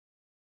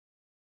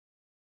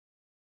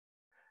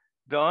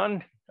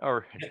Don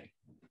or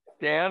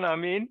Dan, I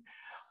mean,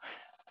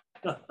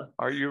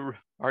 are you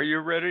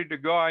ready to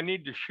go? I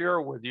need to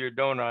share with you,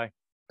 don't I?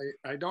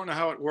 I don't know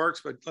how it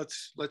works, but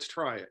let's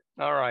try it.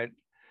 All right.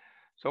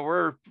 So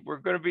we're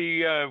going to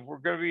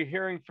be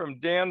hearing from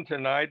Dan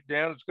tonight.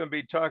 Dan's going to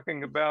be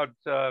talking about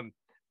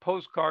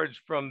postcards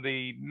from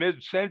the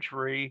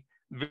mid-century,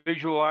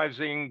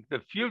 visualizing the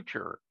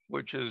future,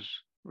 which is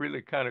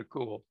really kind of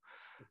cool.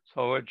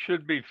 So it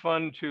should be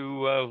fun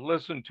to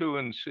listen to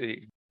and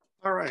see.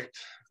 All right.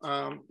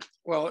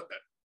 Well,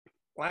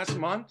 last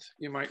month,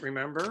 you might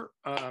remember,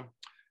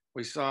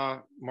 we saw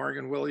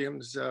Morgan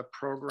Williams'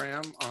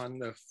 program on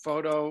the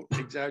photo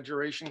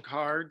exaggeration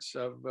cards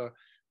of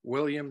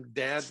William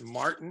Dad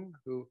Martin,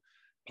 who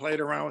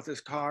played around with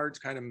his cards,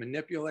 kind of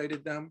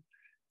manipulated them.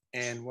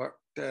 And what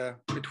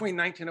between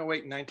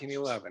 1908 and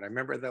 1911, I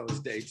remember those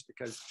dates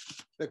because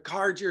the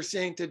cards you're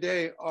seeing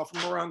today are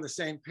from around the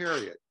same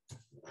period.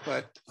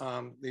 But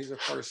these, of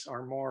course,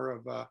 are more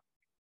of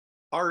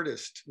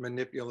artist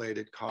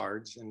manipulated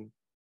cards and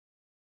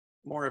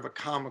more of a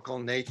comical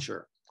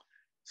nature.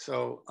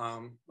 So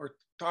we're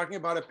talking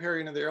about a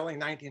period in the early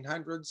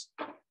 1900s,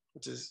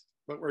 which is,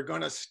 but we're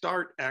going to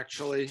start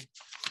actually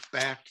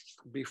back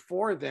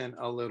before then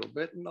a little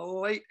bit in the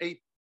late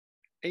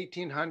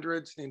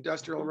 1800s, the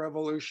Industrial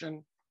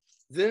Revolution.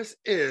 This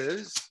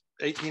is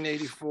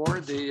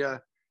 1884,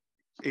 the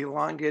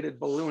elongated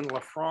balloon La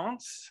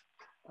France,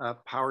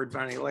 powered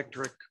by an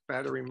electric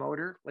battery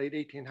motor. Late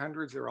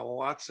 1800s, there are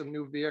lots of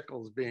new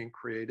vehicles being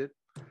created.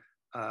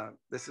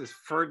 This is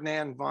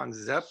Ferdinand von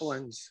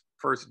Zeppelin's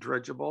first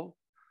dirigible,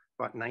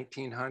 about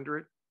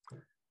 1900.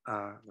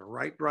 The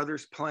Wright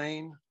brothers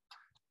plane,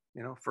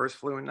 first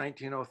flew in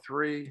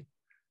 1903.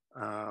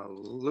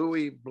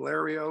 Louis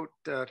Blériot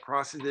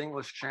crosses the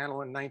English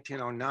Channel in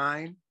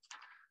 1909.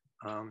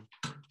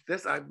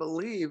 This, I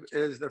believe,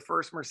 is the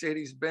first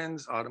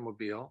Mercedes-Benz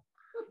automobile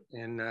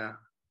in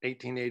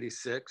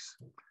 1886.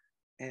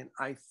 And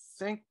I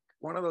think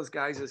one of those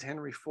guys is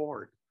Henry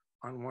Ford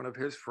on one of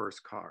his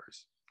first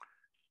cars.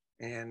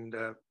 And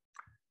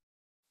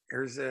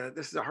this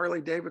is a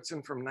Harley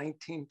Davidson from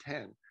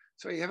 1910.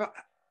 So you have,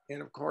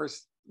 and of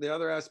course, the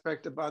other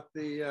aspect about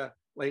the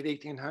late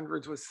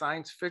 1800s was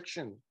science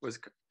fiction was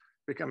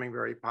becoming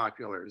very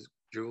popular.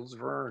 Jules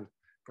Verne,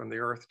 From the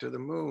Earth to the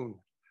Moon.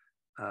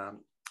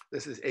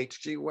 This is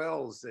H.G.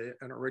 Wells,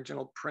 an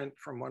original print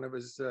from one of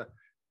his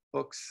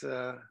books,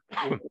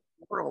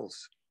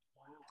 Worlds.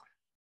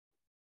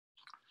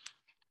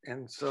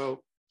 And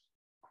so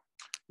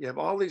you have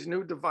all these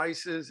new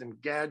devices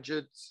and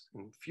gadgets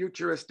and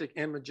futuristic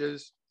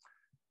images.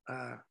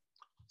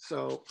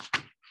 So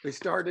they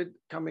started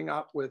coming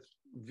up with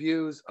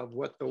views of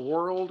what the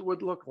world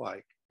would look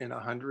like in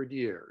 100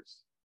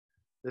 years.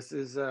 This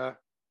is a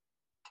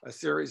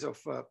series of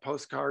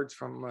postcards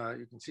from,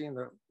 you can see in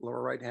the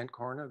lower right-hand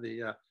corner,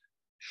 the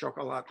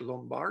Chocolat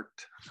Lombard,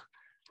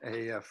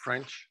 a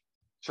French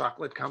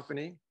chocolate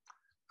company.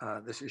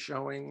 This is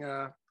showing,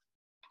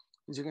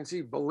 as you can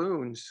see,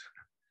 balloons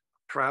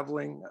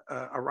traveling,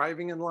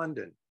 arriving in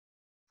London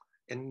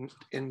in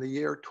the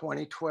year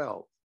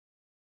 2012.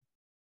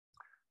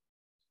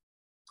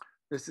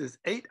 This is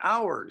 8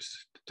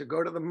 hours to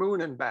go to the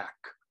moon and back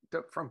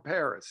from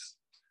Paris.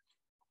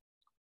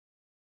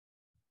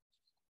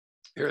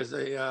 Here's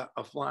a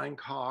flying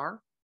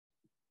car.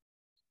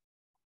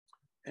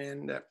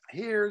 And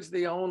here's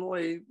the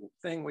only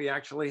thing we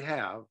actually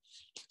have,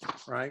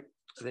 right?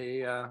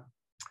 The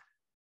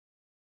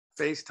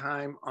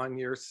FaceTime on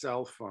your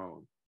cell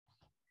phone.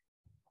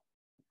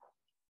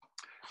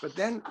 But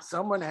then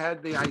someone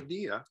had the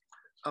idea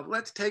of,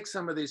 let's take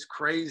some of these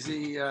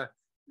crazy,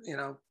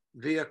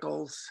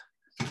 vehicles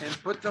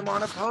and put them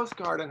on a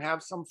postcard and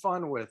have some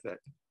fun with it.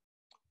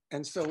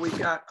 And so we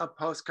got a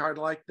postcard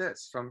like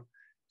this from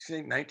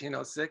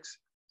 1906,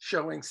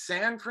 showing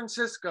San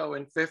Francisco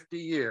in 50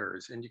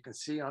 years. And you can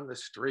see on the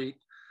street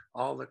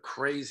all the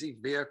crazy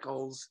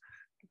vehicles.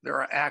 There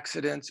are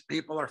accidents,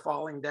 people are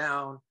falling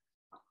down,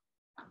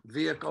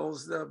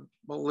 vehicles, the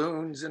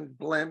balloons and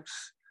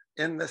blimps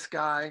in the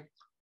sky.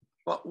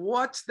 But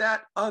what's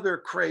that other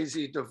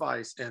crazy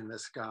device in the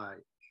sky?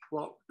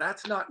 Well,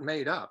 that's not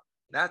made up,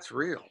 that's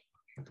real.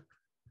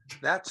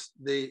 That's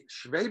the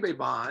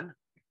Schwebebahn,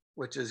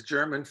 which is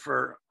German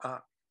for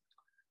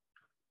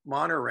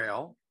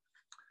monorail,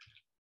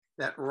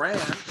 that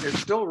is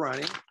still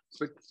running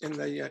in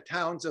the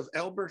towns of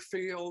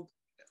Elberfeld,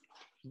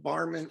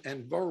 Barmen,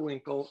 and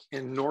Vollwinkel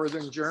in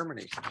northern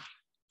Germany.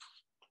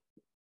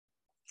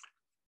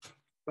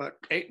 But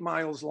 8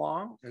 miles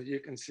long, as you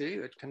can see,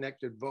 it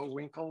connected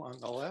Vollwinkel on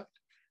the left,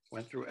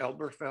 went through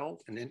Elberfeld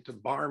and into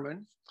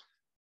Barmen.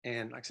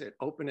 And like I said,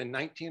 opened in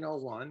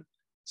 1901,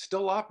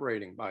 still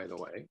operating, by the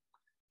way.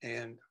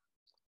 And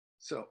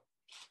so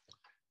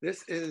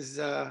this is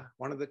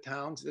one of the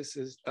towns. This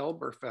is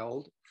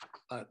Elberfeld.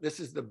 This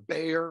is the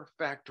Bayer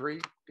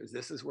factory, because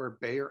this is where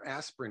Bayer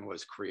aspirin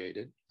was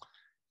created.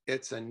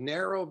 It's a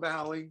narrow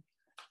valley.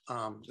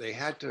 They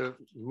had to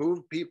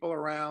move people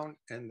around,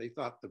 and they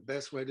thought the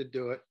best way to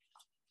do it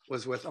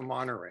was with a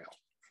monorail.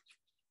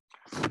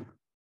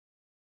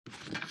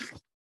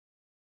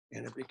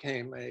 and it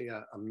became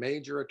a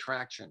major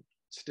attraction,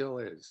 still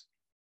is.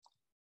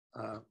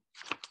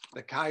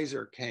 The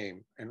Kaiser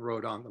came and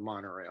rode on the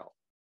monorail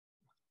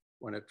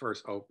when it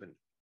first opened.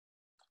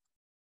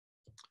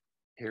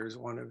 Here's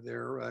one of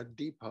their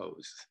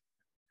depots,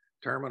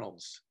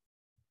 terminals.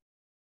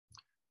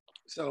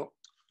 So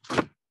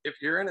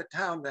if you're in a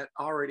town that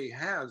already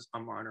has a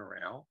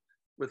monorail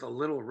with a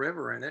little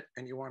river in it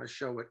and you want to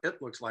show what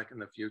it looks like in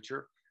the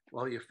future,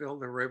 well, you fill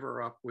the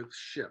river up with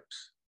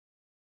ships.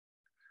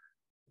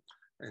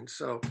 And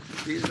so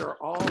these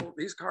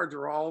cards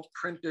are all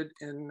printed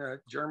in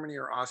Germany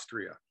or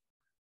Austria,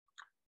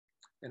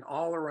 and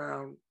all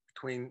around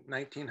between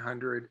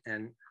 1900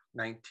 and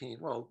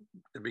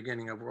the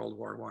beginning of World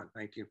War I,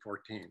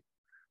 1914.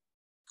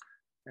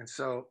 And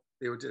so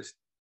they would just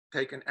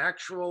take an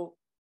actual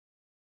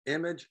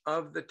image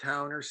of the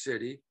town or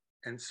city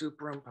and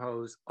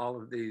superimpose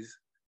all of these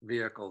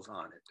vehicles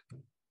on it.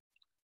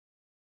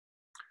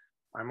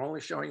 I'm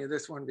only showing you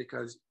this one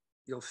because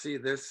you'll see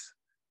this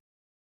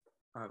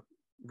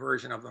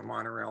version of the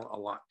monorail a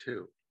lot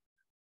too,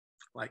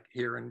 like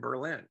here in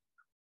Berlin.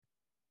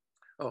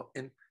 Oh,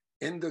 in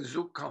the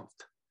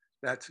Zukunft,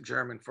 that's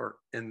German for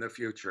in the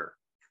future.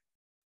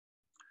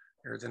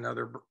 Here's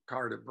another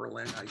card of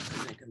Berlin, I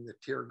think in the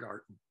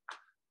Tiergarten.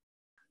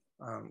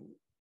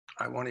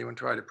 I won't even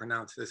try to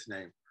pronounce this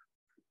name.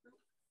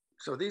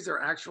 So these are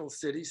actual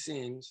city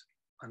scenes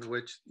on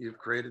which you've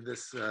created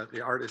this,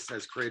 the artist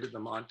has created the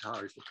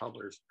montage, the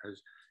publisher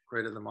has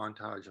created the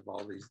montage of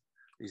all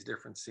these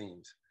different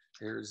scenes.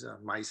 Here's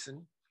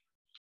Meissen.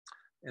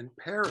 And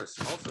Paris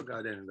also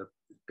got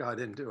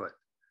into it.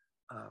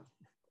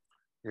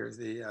 Here's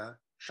the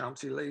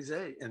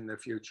Champs-Élysées in the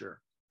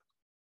future.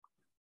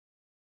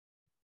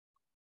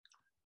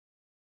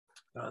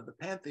 The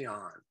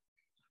Pantheon.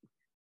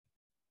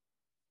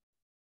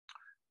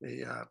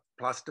 The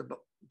Place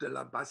de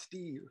la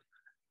Bastille.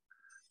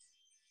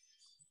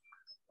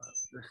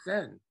 The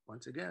Seine,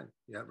 once again,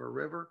 you have a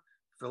river,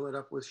 fill it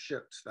up with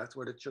ships. That's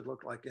what it should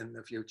look like in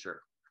the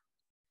future.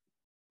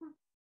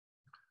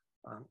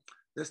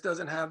 This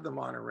doesn't have the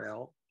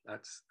monorail.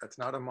 That's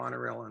not a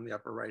monorail in the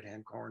upper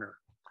right-hand corner.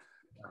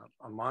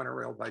 A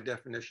monorail by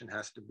definition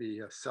has to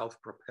be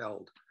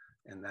self-propelled,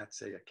 and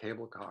that's a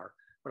cable car.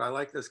 But I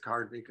like this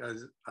card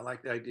because I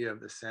like the idea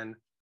of the Seine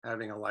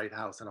having a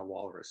lighthouse and a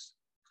walrus.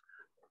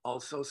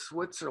 Also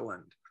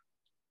Switzerland,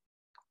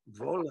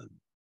 Wohlen.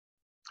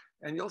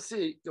 And you'll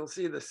see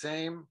the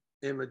same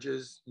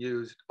images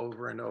used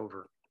over and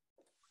over.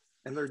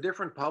 And they're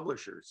different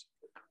publishers.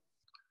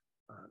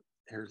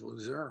 Here's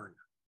Luzerne.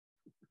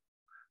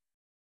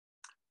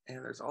 And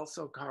there's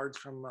also cards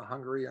from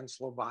Hungary and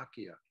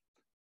Slovakia.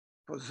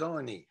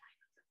 Pozsony,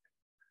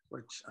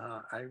 which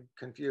I'm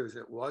confused.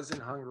 It was in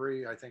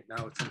Hungary. I think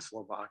now it's in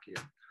Slovakia.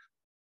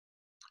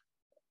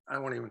 I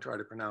won't even try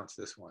to pronounce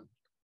this one.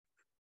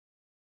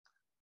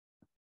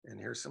 And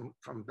here's some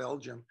from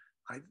Belgium.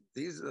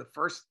 These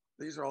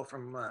are all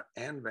from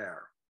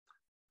Anvers,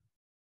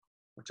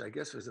 which I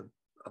guess was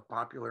a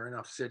popular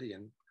enough city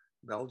in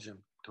Belgium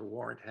to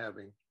warrant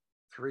having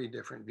 3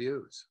 different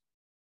views.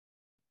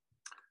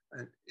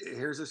 And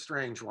here's a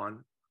strange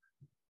one.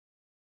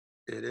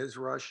 It is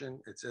Russian.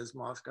 It says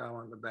Moscow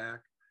on the back.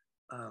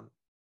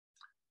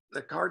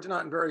 The card's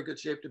not in very good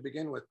shape to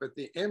begin with, but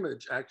the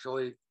image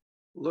actually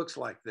looks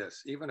like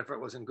this, even if it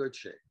was in good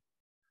shape.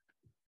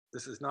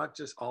 This is not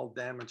just all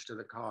damage to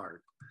the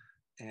card.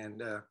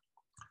 And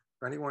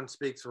if anyone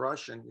speaks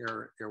Russian,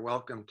 you're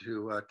welcome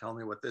to tell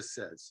me what this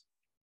says.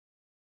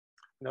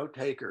 No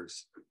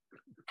takers.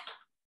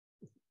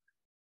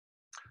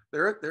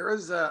 There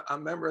is a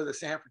member of the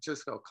San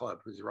Francisco Club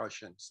who's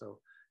Russian, so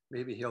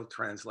maybe he'll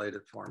translate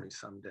it for me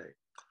someday.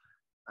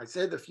 I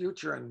say the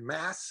future in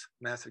Mass,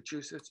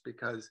 Massachusetts,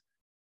 because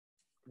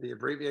the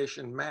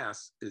abbreviation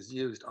Mass is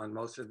used on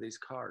most of these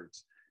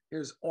cards.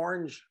 Here's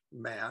Orange,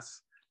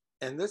 Mass,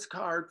 and this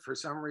card, for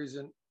some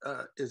reason,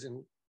 is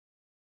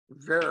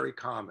very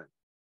common,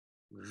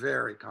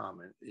 very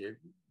common. You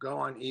go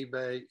on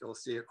eBay, you'll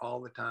see it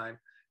all the time.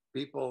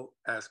 People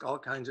ask all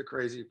kinds of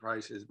crazy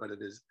prices, but it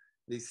is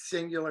the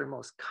singular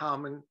most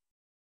common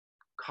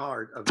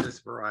card of this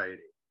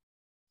variety.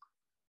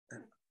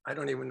 And I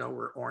don't even know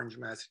where Orange,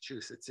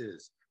 Massachusetts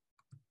is.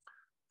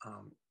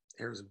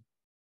 Here's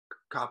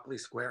Copley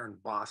Square in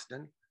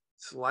Boston.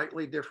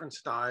 Slightly different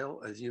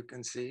style, as you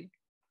can see.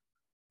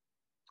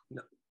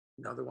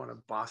 Another one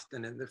of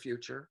Boston in the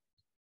future.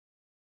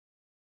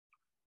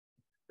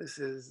 This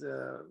is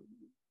the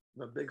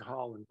big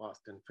hall in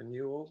Boston,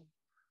 Faneuil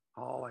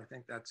Hall, I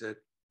think that's it.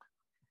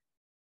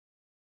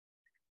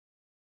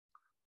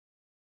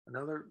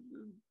 Another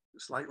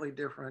slightly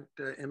different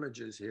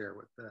images here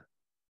with the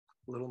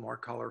a little more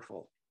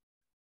colorful.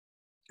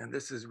 And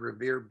this is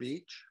Revere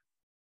Beach.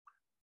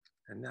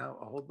 And now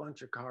a whole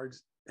bunch of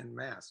cards in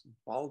Mass.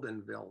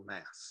 Baldenville,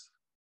 Mass.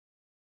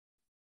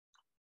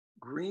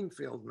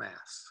 Greenfield,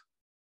 Mass.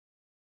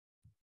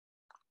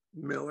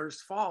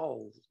 Millers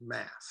Falls,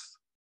 Mass.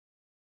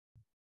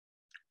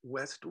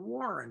 West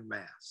Warren,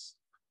 Mass.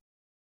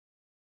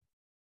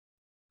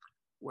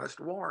 West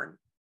Warren,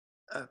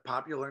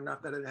 popular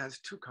enough that it has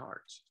two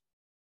cards.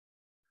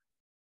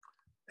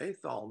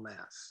 Athol,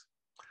 Mass.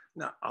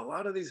 Now, a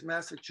lot of these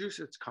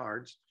Massachusetts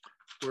cards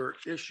were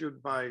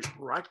issued by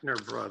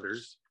Reichner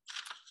Brothers,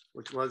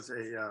 which was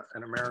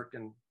an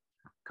American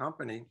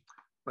company,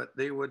 but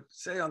they would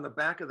say on the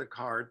back of the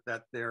card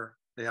that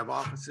they have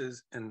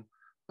offices in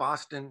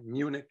Boston,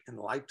 Munich, and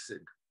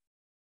Leipzig,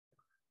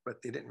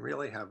 but they didn't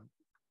really have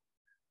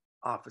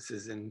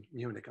offices in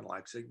Munich and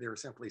Leipzig. They were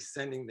simply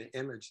sending the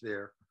image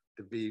there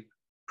to be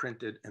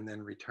printed and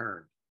then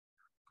returned.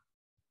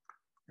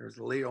 There's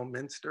Leo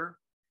Minster.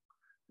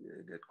 You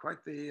get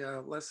quite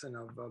the lesson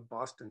of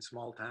Boston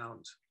small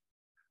towns.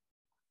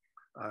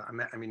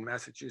 I mean,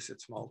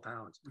 Massachusetts small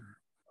towns.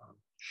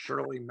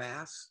 Shirley,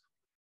 Mass.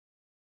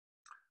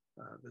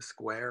 The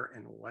Square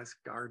in West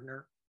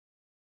Gardner.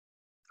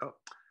 Oh,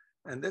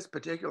 and this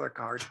particular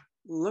card,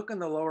 look in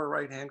the lower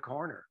right-hand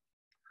corner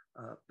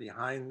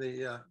behind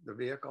the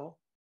vehicle.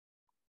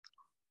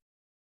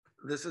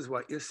 This is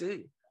what you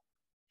see,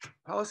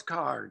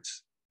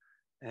 postcards.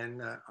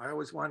 And I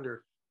always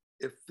wonder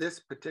if this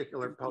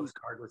particular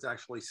postcard was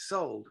actually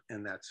sold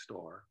in that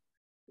store,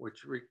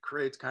 which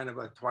creates kind of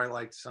a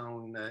Twilight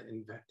Zone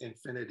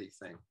infinity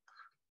thing.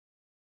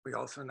 We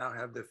also now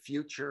have the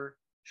future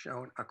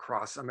shown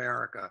across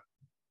America.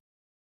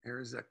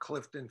 Here's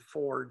Clifton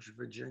Forge,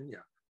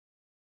 Virginia,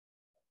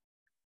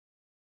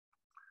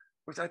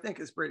 which I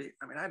think is pretty,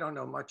 I mean, I don't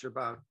know much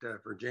about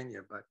Virginia,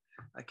 but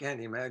I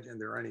can't imagine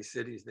there are any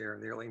cities there in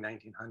the early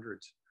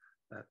 1900s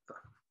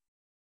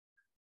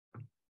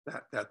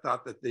that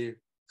thought that they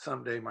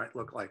someday might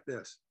look like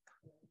this.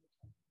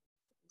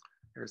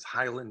 Here's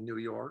Highland, New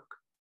York.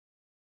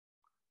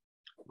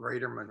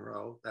 Greater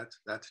Monroe,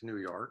 that's New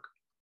York.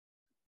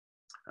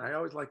 I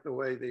always like the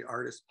way the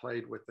artist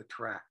played with the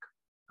track,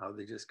 how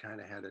they just kind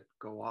of had it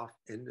go off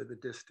into the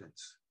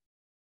distance.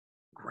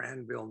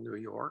 Granville, New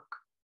York.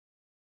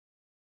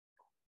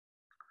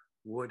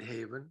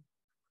 Woodhaven.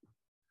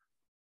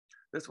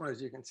 This one,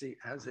 as you can see,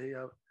 has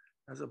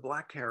a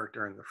black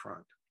character in the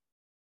front.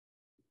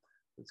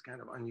 It's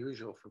kind of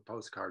unusual for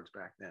postcards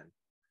back then.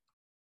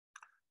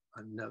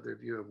 Another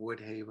view of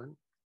Woodhaven.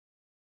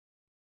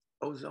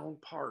 Ozone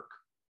Park.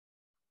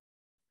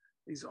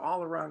 These are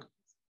all around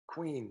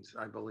Queens,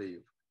 I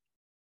believe.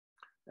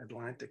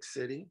 Atlantic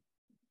City.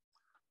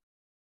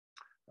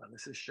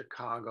 This is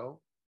Chicago.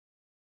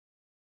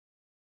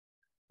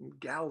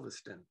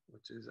 Galveston,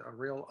 which is a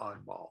real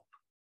oddball.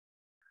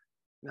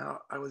 Now,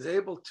 I was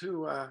able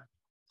to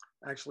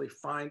actually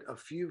find a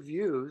few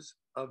views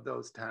of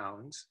those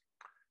towns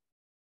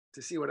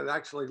to see what it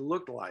actually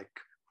looked like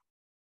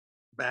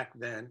back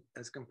then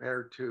as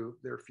compared to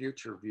their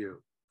future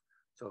view.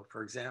 So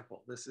for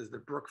example, this is the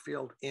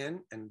Brookfield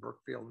Inn in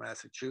Brookfield,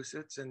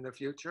 Massachusetts in the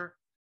future.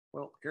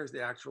 Well, here's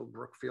the actual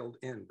Brookfield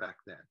Inn back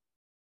then.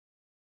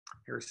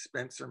 Here's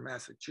Spencer,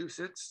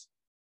 Massachusetts.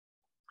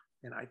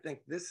 And I think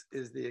this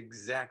is the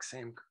exact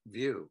same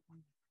view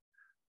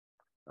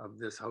of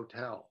this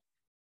hotel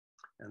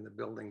and the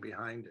building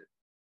behind it.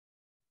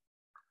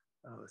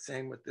 The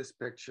same with this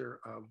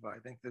picture of, I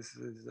think this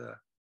is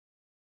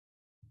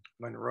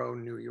Monroe,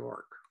 New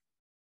York.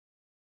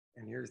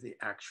 And here's the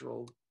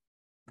actual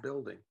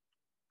building.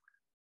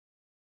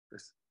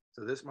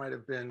 So this might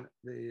have been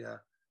the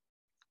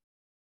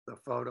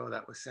photo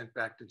that was sent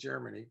back to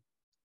Germany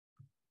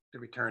to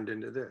be turned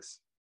into this.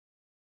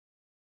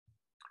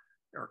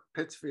 Or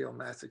Pittsfield,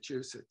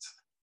 Massachusetts.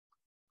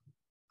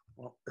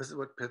 Well, this is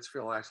what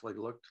Pittsfield actually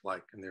looked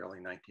like in the early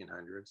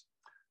 1900s.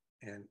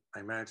 And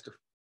I managed to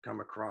come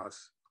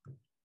across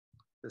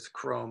this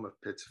chrome of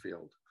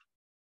Pittsfield.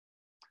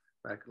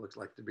 In fact, it looks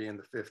like to be in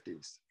the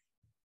 50s.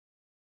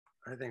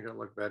 I think it'll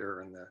look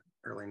better in the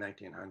early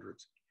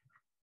 1900s.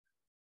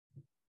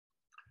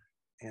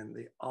 And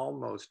the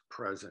almost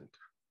present.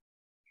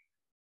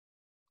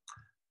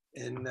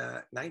 In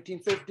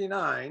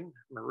 1959,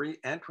 Marie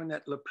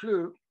Antoinette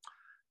Lepleau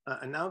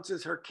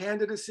announces her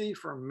candidacy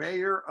for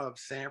mayor of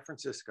San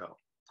Francisco.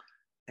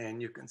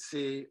 And you can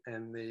see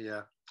in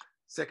the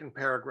second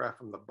paragraph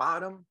from the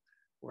bottom,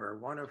 where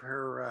one of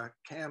her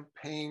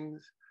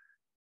campaign's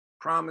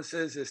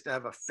promises is to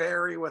have a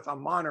ferry with a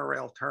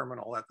monorail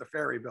terminal at the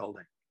ferry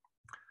building.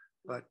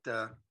 But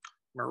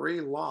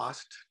Marie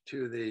lost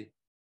to the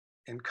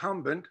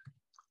incumbent,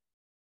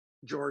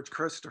 George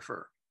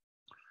Christopher.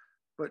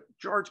 But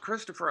George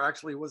Christopher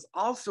actually was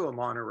also a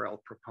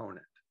monorail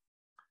proponent.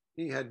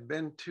 He had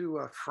been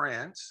to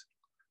France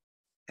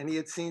and he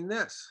had seen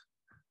this.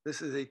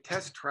 This is a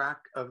test track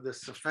of the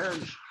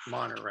Saffage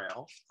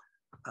monorail,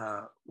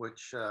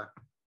 which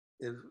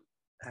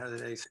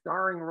has a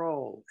starring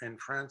role in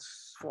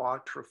Francois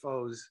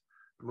Truffaut's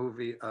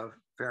movie of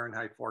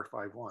Fahrenheit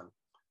 451.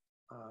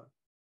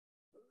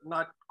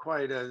 Not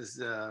quite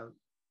as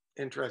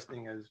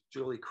interesting as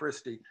Julie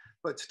Christie,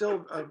 but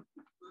still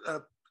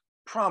a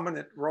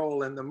prominent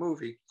role in the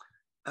movie.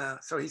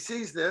 So he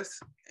sees this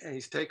and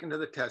he's taken to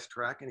the test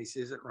track and he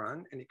sees it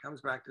run and he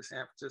comes back to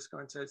San Francisco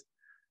and says,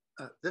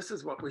 this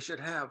is what we should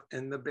have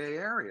in the Bay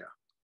Area.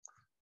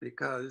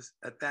 Because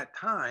at that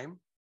time,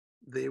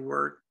 they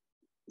were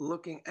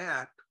looking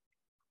at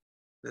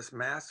this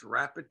mass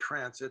rapid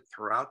transit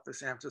throughout the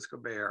San Francisco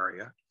Bay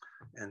Area.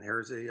 And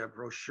here's a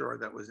brochure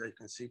that was, you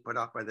can see, put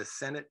out by the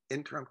Senate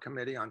Interim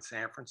Committee on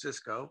San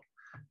Francisco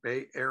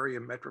Bay Area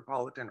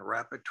Metropolitan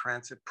Rapid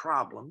Transit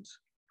Problems.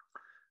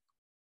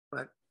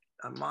 But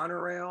a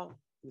monorail,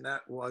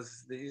 that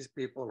was, these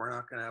people were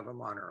not going to have a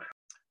monorail,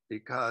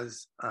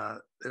 because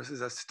this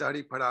is a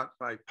study put out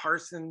by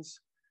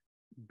Parsons,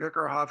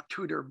 Bickerhoff,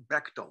 Tudor,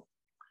 Bechtel,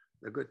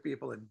 the good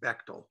people at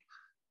Bechtel,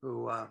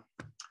 who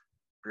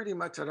pretty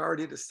much had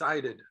already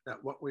decided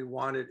that what we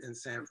wanted in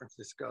San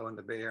Francisco and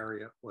the Bay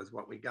Area was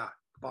what we got,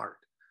 BART.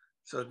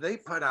 So they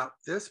put out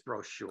this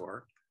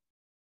brochure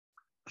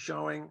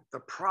showing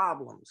the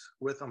problems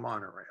with a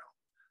monorail.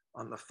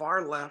 On the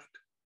far left,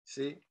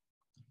 see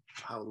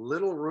how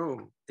little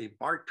room a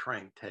BART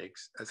train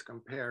takes as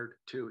compared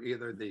to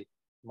either the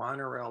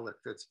monorail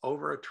that fits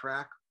over a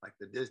track, like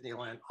the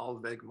Disneyland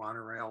Allweg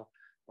monorail,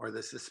 or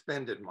the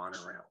suspended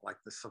monorail, like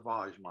the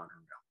Sauvage monorail.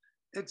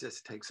 It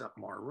just takes up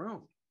more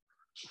room.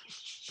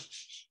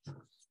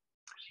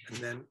 And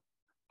then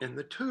in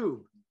the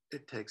tube,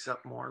 it takes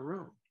up more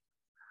room.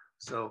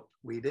 So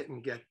we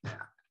didn't get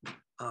that.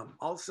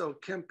 Also,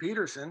 Kim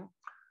Peterson,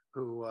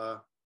 who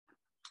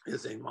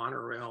is a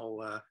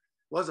monorail,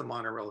 was a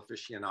monorail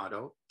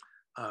aficionado,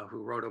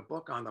 who wrote a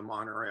book on the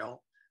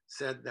monorail,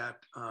 said that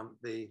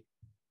the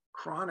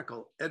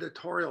Chronicle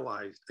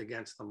editorialized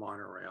against the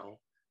monorail.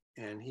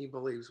 And he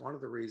believes one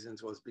of the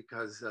reasons was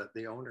because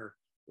the owner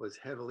was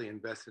heavily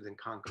invested in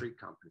concrete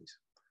companies.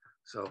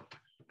 So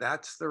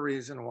that's the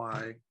reason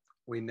why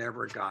we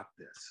never got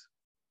this.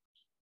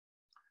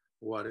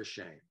 What a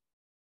shame.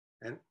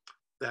 And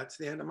that's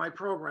the end of my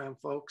program,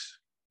 folks.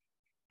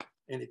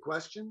 Any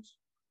questions?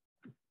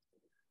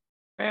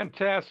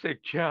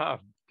 Fantastic job,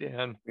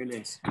 Dan. Very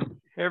nice.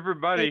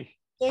 Everybody,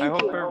 I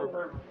hope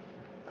everybody.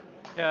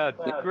 Yeah,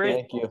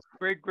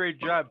 great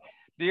job.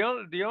 The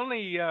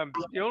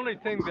only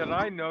thing that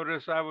I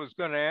noticed I was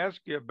going to ask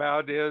you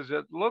about is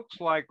it looks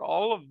like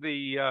all of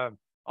the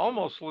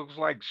almost looks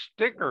like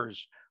stickers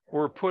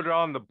were put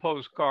on the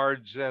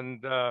postcards,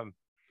 and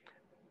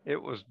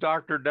it was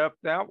doctored up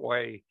that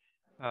way.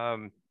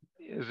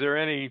 Is there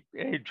any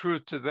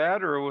truth to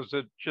that, or was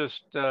it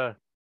just?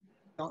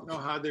 Don't know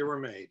how they were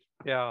made.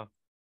 Yeah,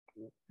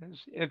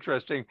 it's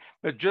interesting.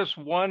 But just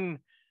one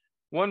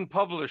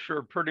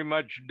publisher pretty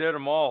much did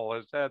them all.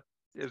 Is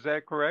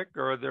that correct,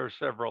 or are there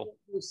several?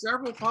 There's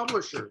several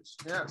publishers,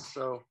 yes.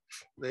 So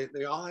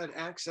they all had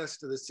access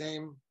to the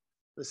same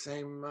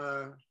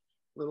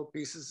little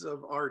pieces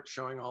of art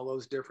showing all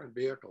those different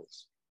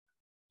vehicles.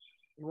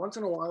 And once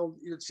in a while,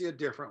 you'd see a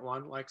different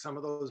one, like some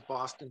of those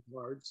Boston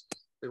cards.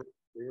 They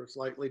were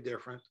slightly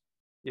different.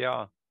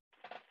 Yeah.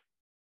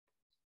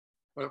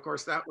 But of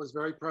course, that was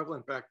very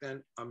prevalent back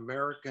then.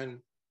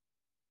 American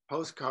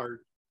postcard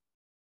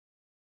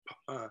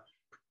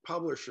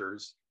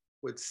publishers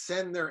would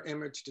send their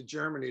image to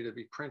Germany to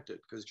be printed,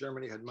 because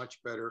Germany had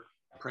much better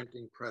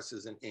printing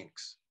presses and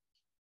inks.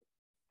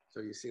 So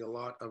you see a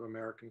lot of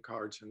American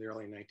cards from the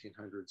early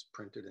 1900s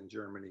printed in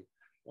Germany,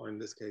 or in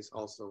this case,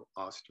 also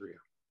Austria.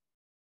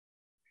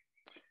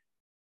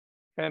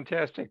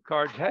 Fantastic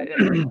cards.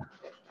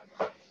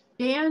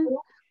 Dan,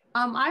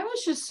 I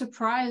was just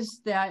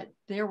surprised that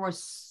there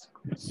was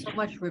so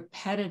much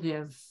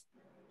repetitive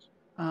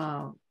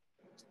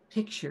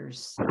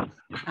pictures.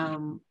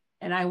 And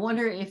I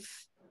wonder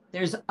if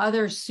there's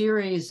other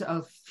series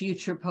of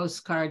future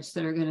postcards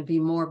that are going to be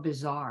more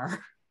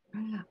bizarre.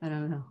 I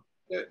don't know.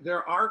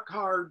 There are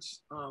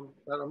cards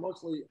that are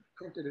mostly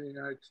printed in the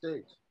United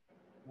States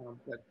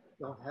that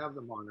don't have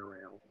the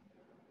monorail.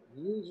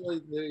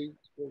 Usually they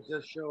will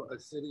just show a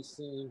city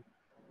scene,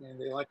 and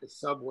they like a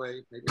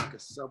subway, maybe like a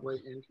subway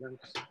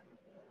entrance.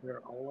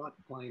 They're a lot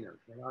plainer.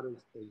 They're not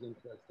as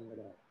interesting at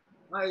all.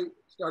 I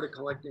started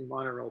collecting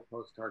monorail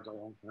postcards a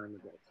long time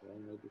ago, so I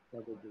maybe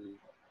probably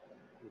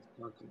was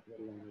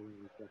concentrating on the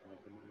ones that have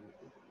the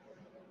monorail.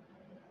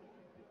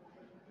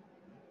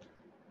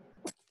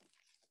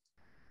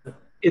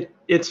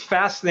 It's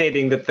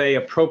fascinating that they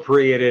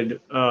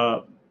appropriated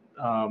the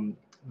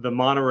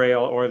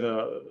monorail or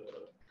the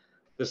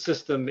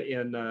system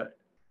in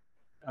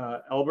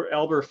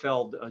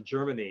Elberfeld,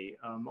 Germany.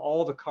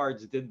 All the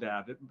cards did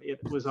that. It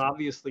was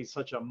obviously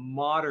such a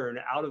modern,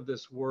 out of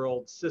this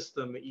world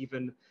system,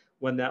 even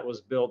when that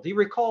was built. Do you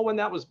recall when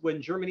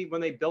Germany,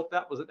 when they built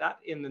that? Was it that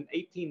in the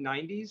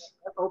 1890s?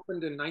 That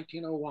opened in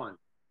 1901.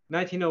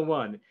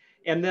 1901.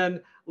 And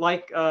then,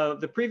 like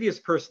the previous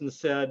person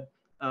said,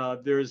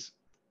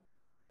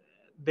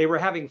 they were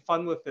having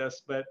fun with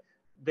this, but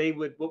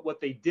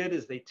what they did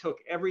is they took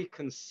every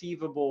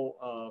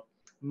conceivable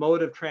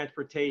mode of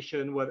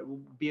transportation, whether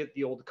be it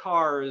the old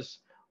cars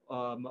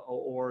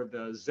or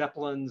the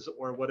Zeppelins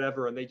or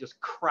whatever, and they just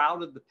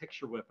crowded the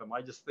picture with them.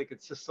 I just think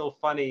it's just so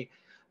funny.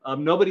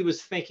 Nobody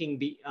was thinking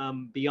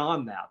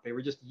beyond that. They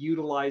were just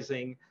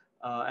utilizing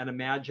and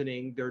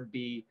imagining there'd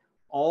be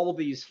all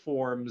these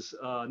forms,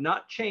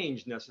 not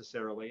changed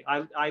necessarily.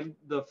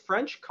 The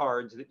French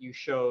cards that you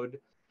showed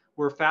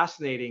were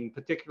fascinating,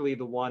 particularly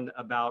the one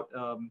about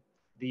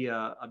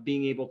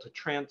being able to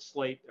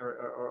translate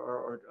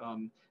or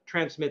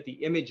transmit the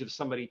image of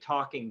somebody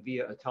talking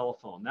via a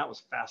telephone. That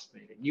was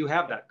fascinating. You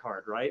have that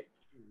card, right?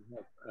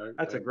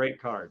 That's a great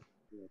card.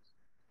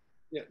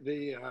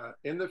 Yeah,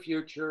 in the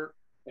future,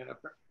 and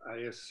I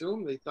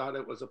assume they thought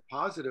it was a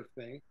positive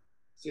thing,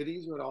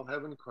 cities would all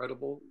have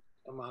incredible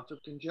amounts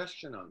of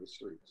congestion on the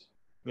streets.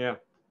 Yeah.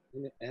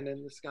 And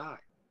in the sky.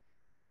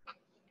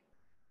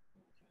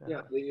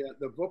 Yeah,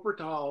 the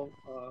Wuppertal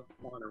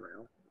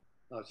monorail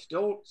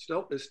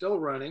is still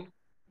running,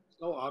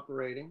 still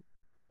operating,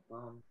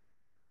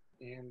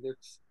 and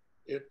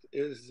it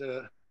is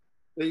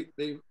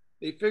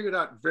they figured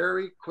out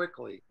very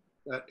quickly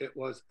that it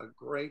was a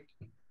great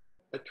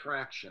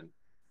attraction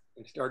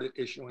and started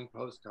issuing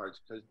postcards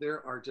because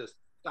there are just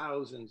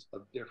thousands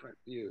of different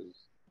views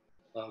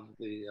of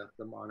the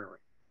monorail.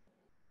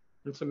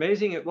 It's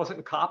amazing it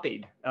wasn't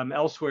copied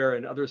elsewhere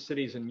in other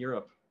cities in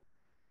Europe.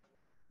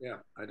 Yeah,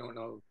 I don't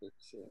know if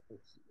it's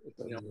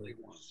the only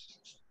one.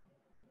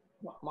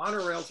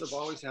 Monorails have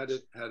always had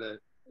a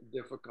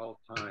difficult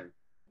time.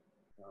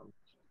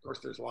 Of course,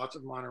 there's lots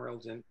of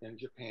monorails in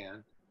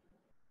Japan.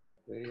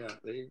 They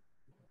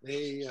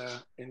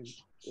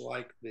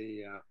like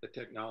the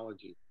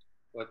technology,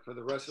 but for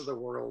the rest of the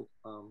world,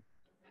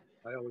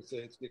 I always say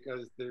it's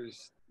because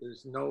there's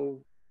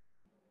no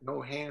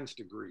hands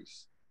to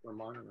grease for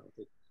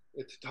monorails.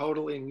 It's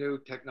totally new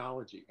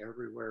technology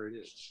everywhere it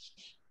is,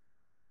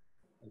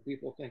 and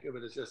people think of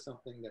it as just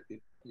something that you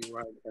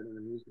ride at an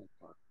amusement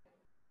park.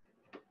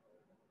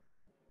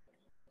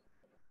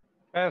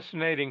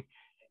 Fascinating.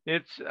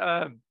 It's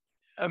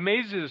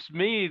amazes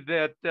me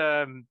that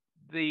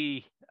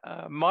the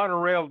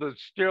monorail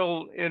that's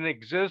still in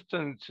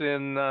existence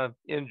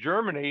in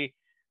Germany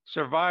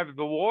survived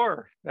the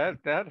war.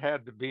 That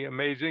had to be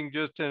amazing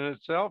just in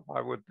itself,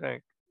 I would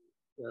think.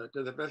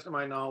 To the best of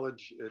my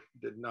knowledge, it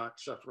did not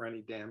suffer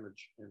any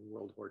damage in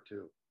World War II.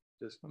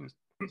 Just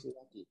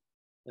lucky.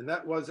 And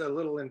that was a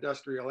little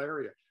industrial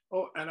area.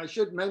 Oh, and I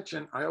should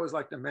mention, I always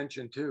like to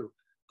mention too,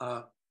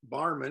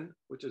 Barmen,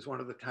 which is one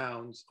of the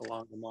towns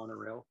along the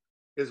monorail,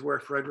 is where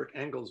Frederick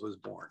Engels was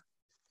born.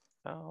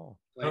 Oh.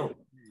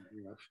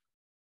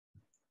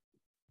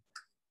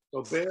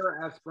 So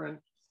Bayer, Aspirin,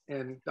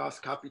 and Das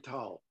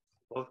Kapital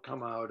both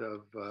come out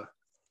of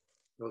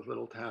those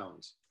little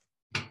towns.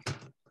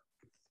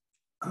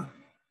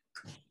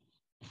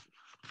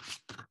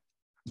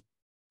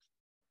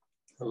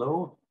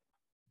 Hello?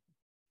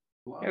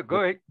 Yeah,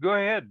 go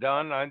ahead,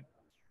 Don.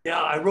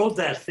 Yeah, I wrote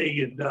that thing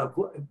in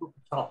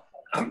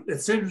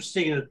it's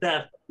interesting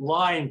that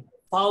line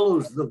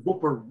follows the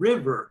Wupper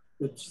River.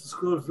 It just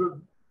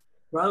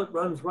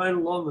runs right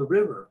along the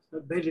river.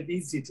 That made it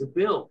easy to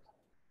build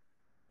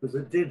because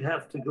it did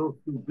have to go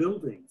through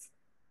buildings.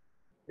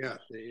 Yeah.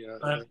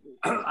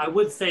 I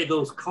would say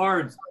those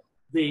cards,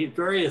 the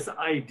various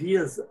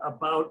ideas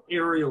about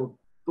aerial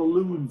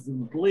balloons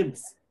and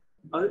blimps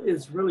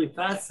is really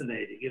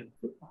fascinating. It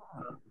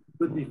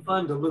would be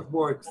fun to look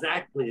more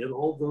exactly at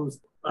all those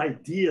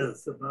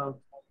ideas about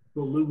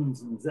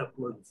balloons and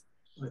zeppelins.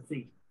 I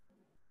think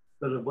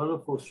but a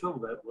wonderful show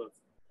that was.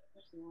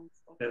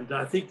 And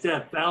I think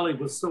that valley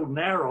was so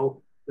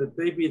narrow that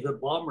maybe the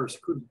bombers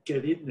couldn't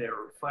get in there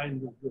or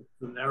find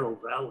the narrow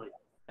valley.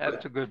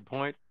 That's a good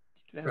point.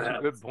 That's Perhaps.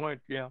 A good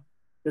point, yeah.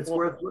 It's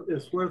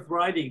worth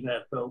riding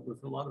that though. It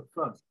was a lot of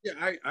fun.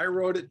 Yeah, I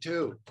wrote it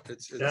too.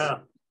 Yeah.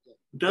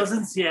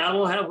 Doesn't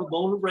Seattle have a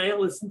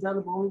monorail? Isn't that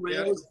a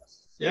monorail?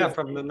 Yeah,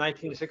 from the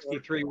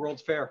 1963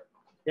 World's Fair.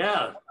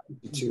 Yeah.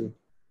 Too.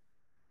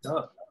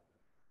 Yeah.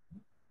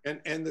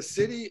 And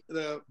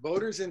the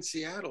voters in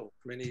Seattle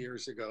many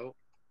years ago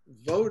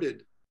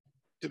voted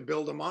to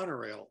build a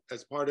monorail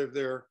as part of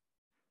their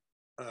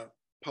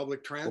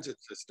public transit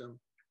system.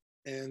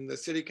 And the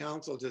city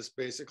council just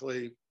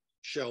basically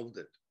shelved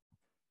it.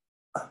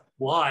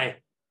 Why?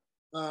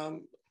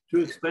 Too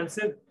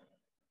expensive?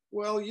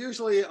 Well,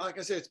 usually, like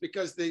I said, it's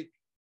because they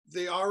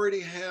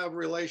already have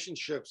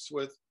relationships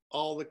with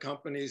all the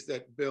companies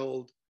that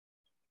build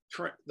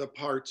the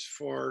parts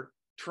for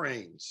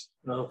trains.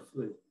 Oh,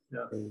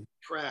 yeah.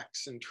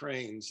 Tracks and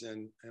trains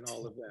and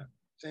all of that.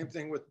 Same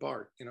thing with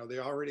BART. You know, they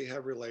already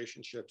have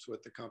relationships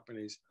with the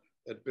companies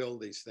that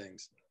build these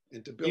things.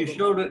 And to build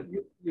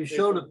you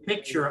showed a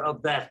picture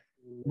of that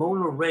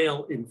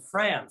monorail in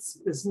France.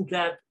 Isn't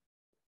that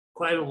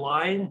quite a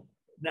line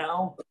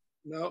now?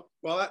 No,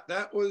 well,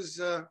 that was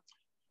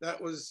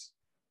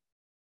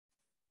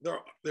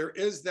there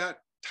is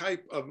that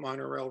type of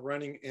monorail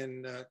running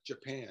in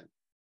Japan,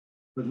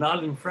 but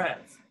not in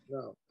France.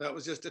 No, that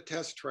was just a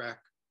test track.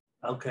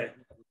 Okay.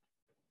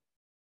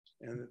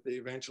 And they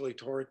eventually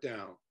tore it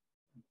down.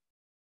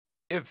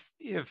 If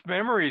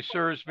memory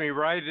serves me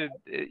right,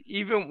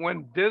 even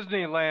when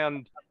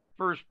Disneyland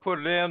first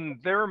put in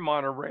their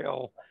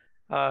monorail,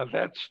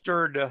 that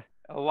stirred a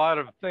lot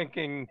of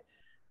thinking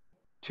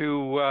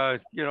to a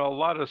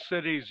lot of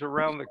cities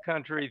around the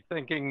country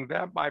thinking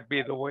that might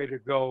be the way to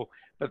go,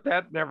 but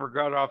that never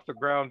got off the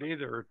ground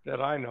either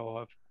that I know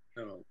of.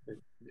 No,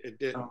 it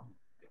didn't.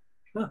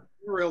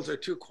 Rails are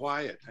too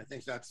quiet. I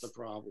think that's the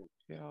problem.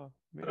 Yeah.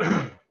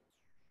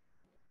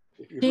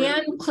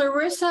 Dan,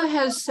 Clarissa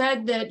has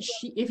said that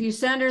if you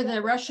send her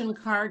the Russian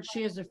card,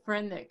 she has a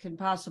friend that could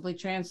possibly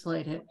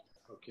translate it.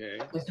 Okay.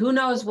 Who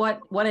knows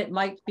what it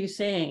might be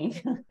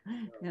saying?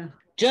 Yeah.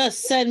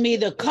 Just send me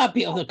the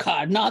copy of the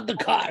card, not the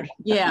card.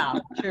 Yeah,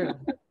 true.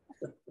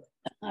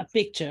 A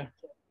picture.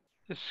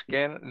 Just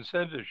scan it and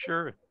send it.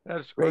 Sure.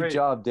 That's Great great.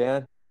 job,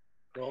 Dan.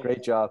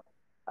 Great job.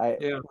 I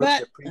really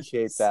But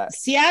appreciate that.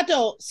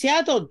 Seattle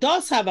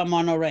does have a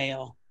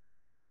monorail.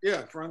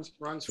 Yeah, it runs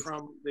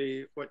from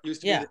what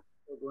used to be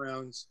the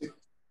grounds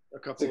a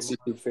couple of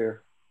months.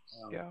 Fair.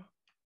 Yeah.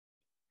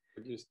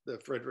 Just the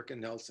Frederick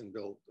and Nelson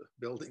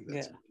building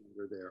that's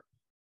over there.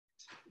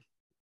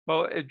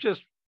 Well, it's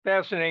just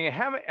fascinating.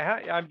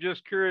 I'm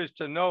just curious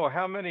to know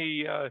how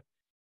many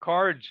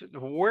cards,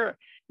 where,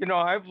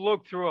 I've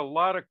looked through a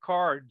lot of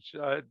cards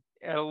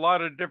at a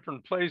lot of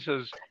different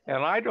places,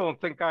 and I don't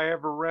think I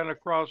ever ran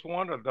across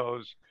one of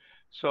those.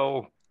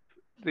 So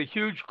the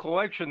huge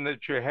collection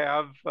that you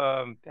have,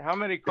 how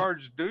many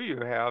cards do you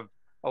have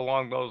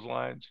along those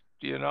lines?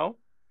 Do you know?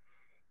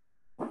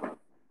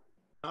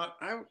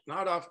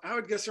 Not off. I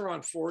would guess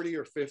around 40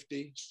 or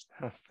 50.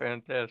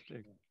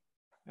 Fantastic.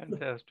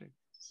 Fantastic.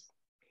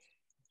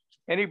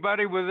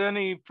 Anybody with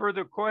any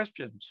further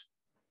questions?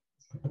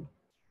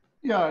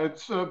 Yeah,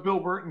 it's Bill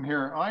Burton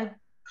here. I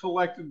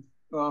collected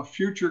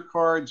future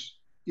cards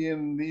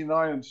in the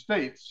United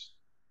States.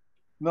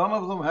 None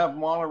of them have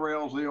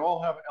monorails. They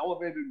all have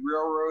elevated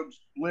railroads,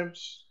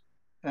 blimps,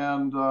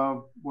 and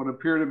what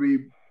appear to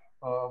be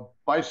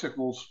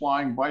bicycles,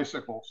 flying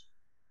bicycles.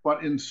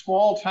 But in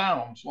small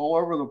towns all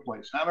over the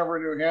place, Hanover,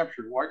 New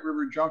Hampshire, White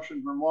River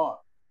Junction, Vermont.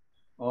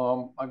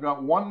 I've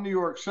got one New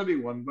York City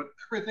one, but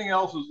everything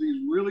else is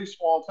these really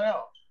small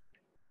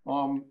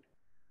towns.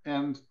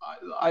 And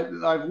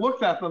I've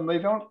looked at them. They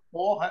don't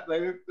all have,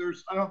 I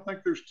don't think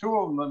there's two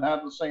of them that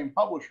have the same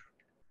publisher,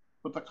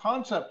 but the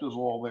concept is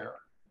all there.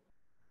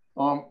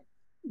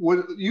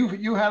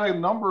 You had a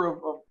number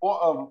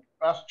of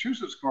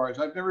Massachusetts cards.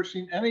 I've never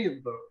seen any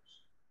of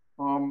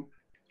those.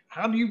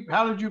 How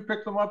did you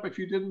pick them up if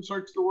you didn't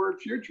search the word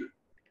future?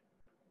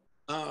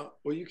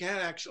 Well, you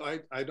can't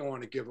actually. I don't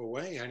want to give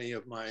away any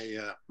of my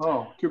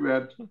too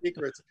bad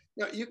secrets.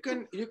 No, you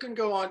can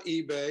go on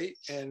eBay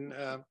and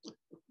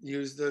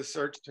use the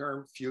search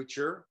term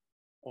future,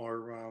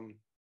 or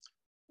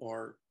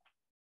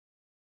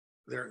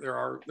there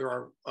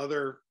are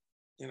other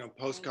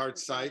postcard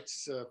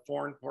sites,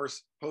 foreign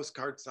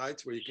postcard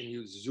sites where you can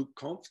use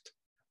Zukunft,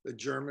 the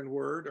German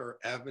word, or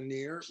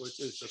Avenir, which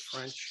is the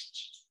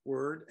French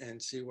word,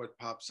 and see what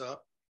pops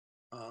up.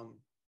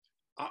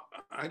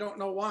 I don't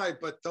know why,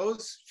 but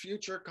those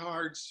future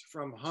cards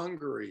from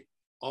Hungary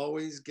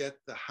always get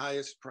the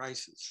highest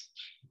prices.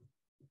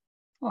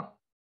 Huh.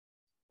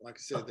 Like I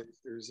said,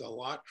 there's a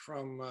lot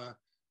from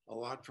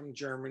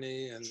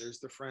Germany, and there's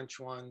the French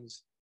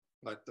ones,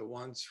 but the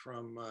ones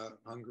from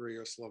Hungary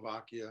or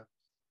Slovakia,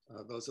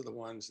 those are the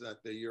ones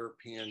that the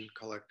European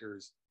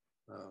collectors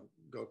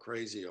go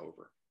crazy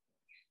over.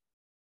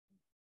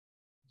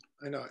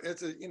 I know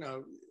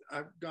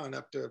I've gone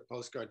up to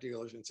postcard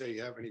dealers and say,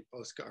 "You have any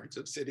postcards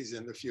of cities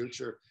in the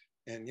future?"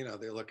 And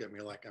they look at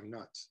me like I'm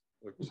nuts.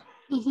 Which,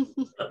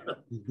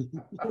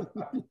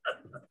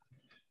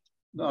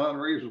 not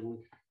unreasonable.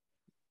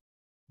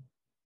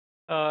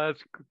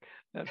 That's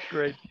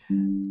great.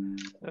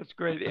 That's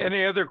great.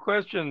 Any other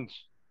questions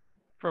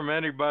from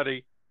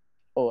anybody?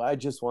 Oh, I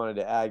just wanted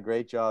to add,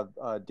 great job,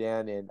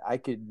 Dan. And I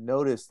could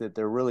notice that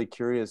they're really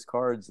curious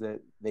cards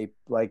that they,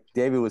 like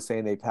David was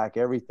saying, they pack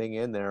everything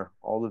in there,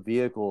 all the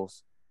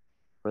vehicles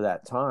for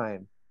that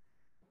time.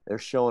 They're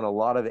showing a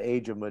lot of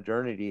age of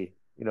modernity,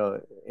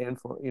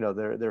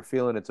 they're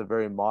feeling it's a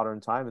very modern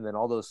time. And then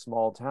all those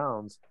small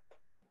towns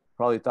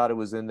probably thought it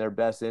was in their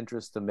best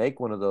interest to make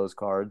one of those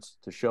cards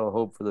to show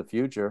hope for the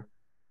future.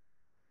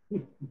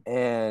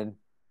 And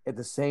at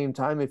the same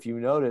time, if you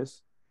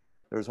notice,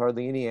 there's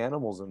hardly any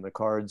animals in the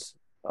cards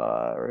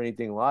or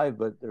anything live,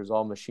 but there's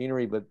all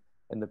machinery.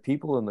 And the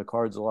people in the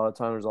cards, a lot of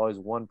times, there's always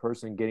one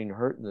person getting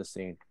hurt in the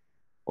scene,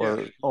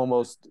 or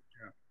almost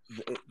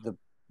the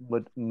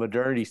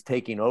modernity's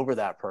taking over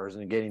that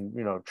person, getting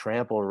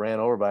trampled or ran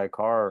over by a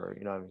car. Or,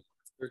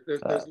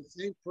 there's the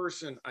same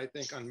person, I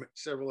think, on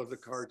several of the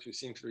cards who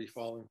seems to be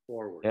falling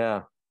forward.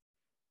 Yeah,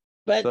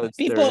 but so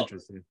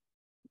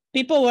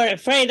people were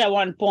afraid at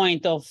one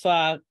point of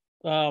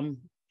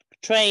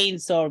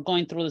trains or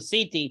going through the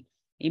city.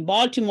 In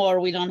Baltimore,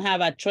 we don't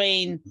have a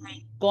train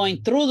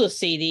going through the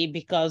city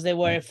because they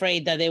were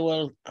afraid that they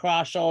will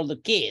crush all the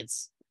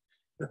kids.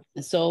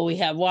 So we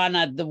have one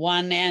at the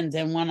one end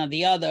and one at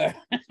the other.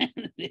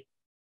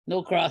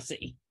 No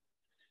crossing.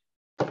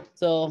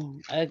 So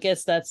I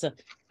guess that's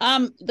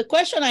the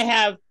question I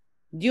have.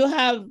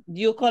 Do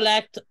you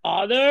collect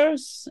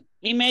others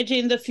image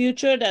in the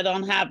future that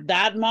don't have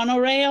that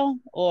monorail,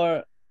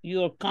 or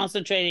you're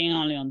concentrating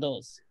only on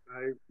those?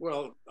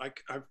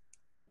 I've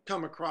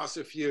come across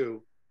a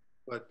few,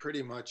 but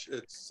pretty much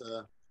it's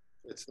the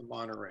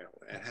monorail.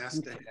 It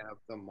has to have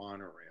the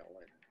monorail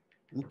in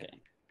it. Okay.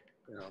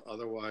 You know,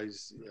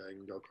 otherwise you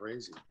can go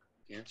crazy,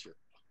 can't you?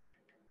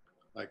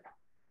 Like,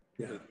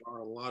 there are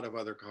a lot of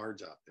other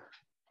cards out there.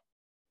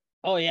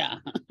 Oh yeah.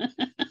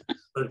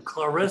 But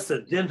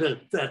Clarissa,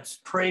 that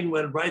train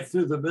went right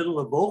through the middle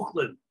of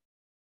Oakland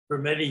for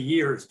many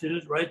years. Did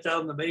it right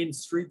down the main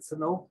streets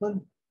in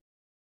Oakland?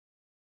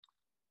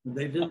 And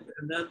they did,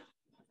 and then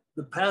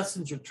the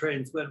passenger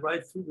trains went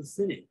right through the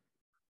city.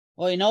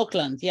 Oh, in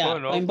Oakland, yeah. Oh,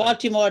 in Oakland. In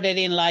Baltimore, they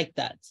didn't like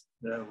that.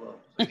 Yeah, well,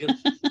 I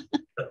guess,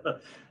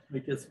 I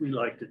guess we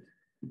liked it.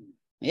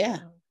 Yeah.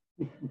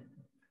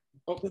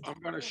 Oh,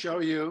 I'm going to show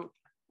you.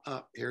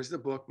 Here's the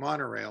book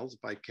Monorails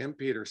by Kim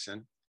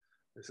Peterson.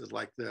 This is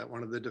like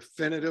one of the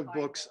definitive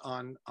books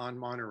on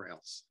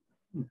monorails.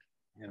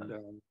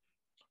 And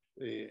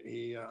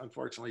he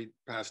unfortunately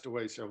passed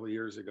away several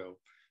years ago.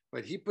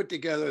 But he put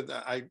together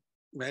I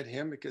met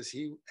him because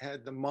he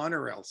had the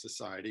Monorail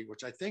Society,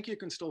 which I think you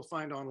can still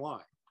find online,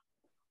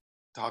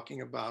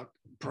 talking about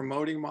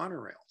promoting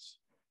monorails,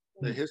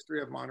 the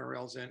history of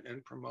monorails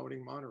and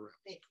promoting monorails.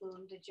 They flew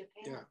into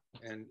Japan.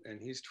 Yeah, and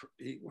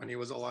when he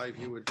was alive,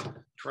 he would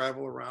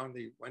travel around.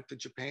 He went to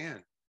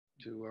Japan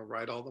to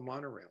ride all the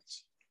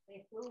monorails.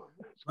 They flew.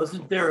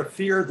 Wasn't there a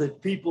fear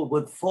that people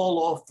would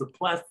fall off the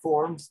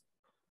platforms?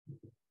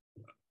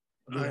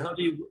 I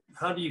mean,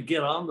 how do you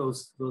get on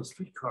those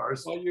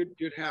streetcars? Well,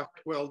 you'd have,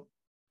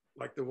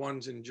 like the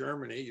ones in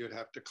Germany, you'd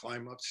have to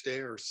climb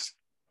upstairs.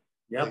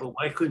 Yeah, but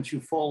why couldn't you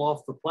fall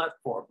off the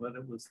platform when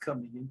it was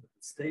coming into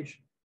the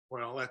station?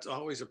 Well, that's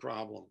always a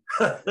problem.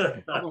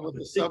 Problem with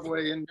the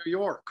subway in New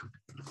York.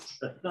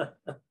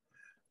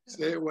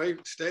 Stay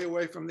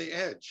away from the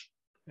edge.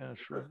 That's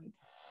right.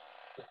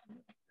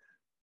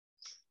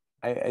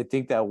 I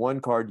think that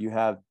one card you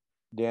have,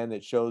 Dan,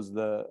 that shows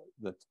the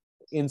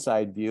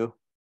inside view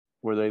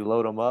where they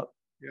load them up.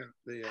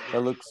 Yeah,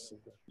 that looks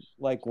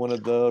like one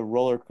of the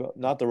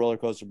not the roller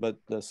coaster, but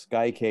the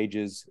sky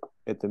cages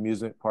at the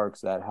amusement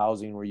parks, that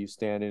housing where you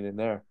stand in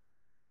there.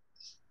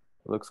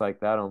 It looks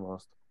like that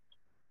almost.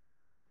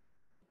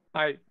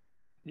 Of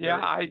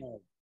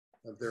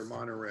their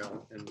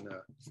monorail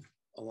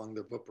along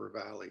the Wupper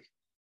Valley.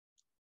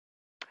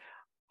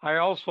 I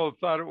also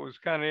thought it was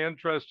kind of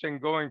interesting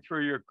going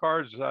through your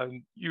cards.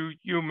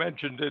 You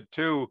mentioned it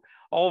too.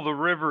 All the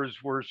rivers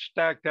were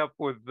stacked up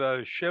with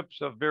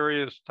ships of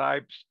various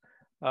types,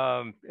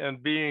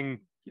 and being,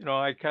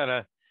 I kind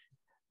of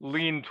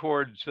lean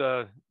towards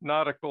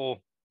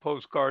nautical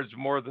postcards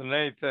more than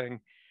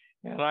anything,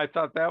 and I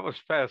thought that was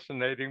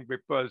fascinating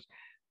because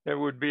there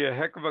would be a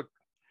heck of a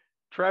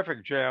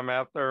traffic jam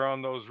out there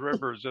on those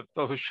rivers if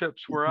those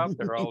ships were out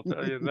there. I'll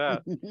tell you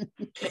that.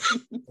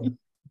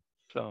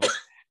 So.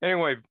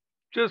 Anyway,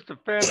 just a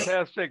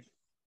fantastic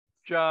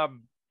job,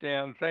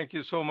 Dan. Thank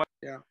you so much.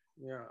 Yeah.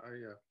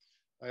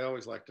 I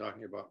always like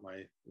talking about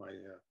my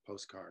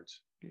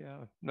postcards.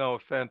 Yeah, no,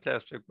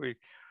 fantastic. We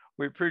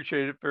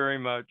appreciate it very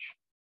much.